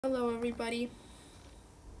Hello everybody.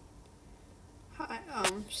 Hi,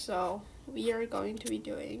 so we are going to be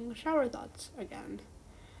doing shower thoughts again.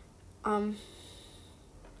 Alright.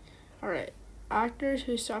 Actors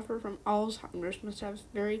who suffer from Alzheimer's must have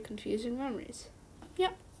very confusing memories.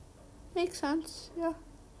 Yep. Makes sense, yeah.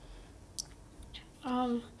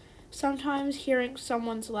 Sometimes hearing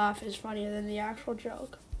someone's laugh is funnier than the actual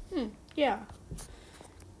joke. Yeah.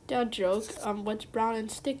 Dad joke, what's brown and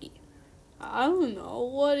sticky? I don't know.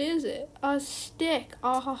 What is it? A stick.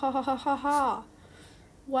 Ah ha ha ha ha ha ha.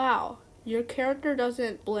 Wow. Your character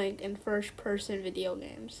doesn't blink in first-person video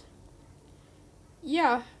games.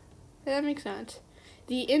 Yeah, that makes sense.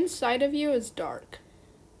 The inside of you is dark.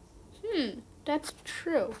 That's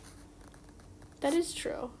true. That is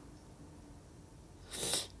true.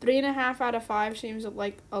 3.5 out of 5 seems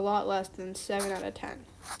like a lot less than 7 out of 10.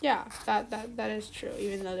 Yeah, that is true,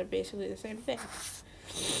 even though they're basically the same thing.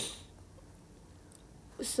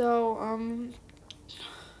 So,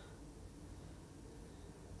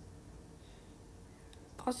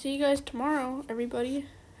 I'll see you guys tomorrow, everybody.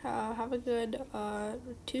 Have a good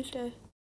Tuesday.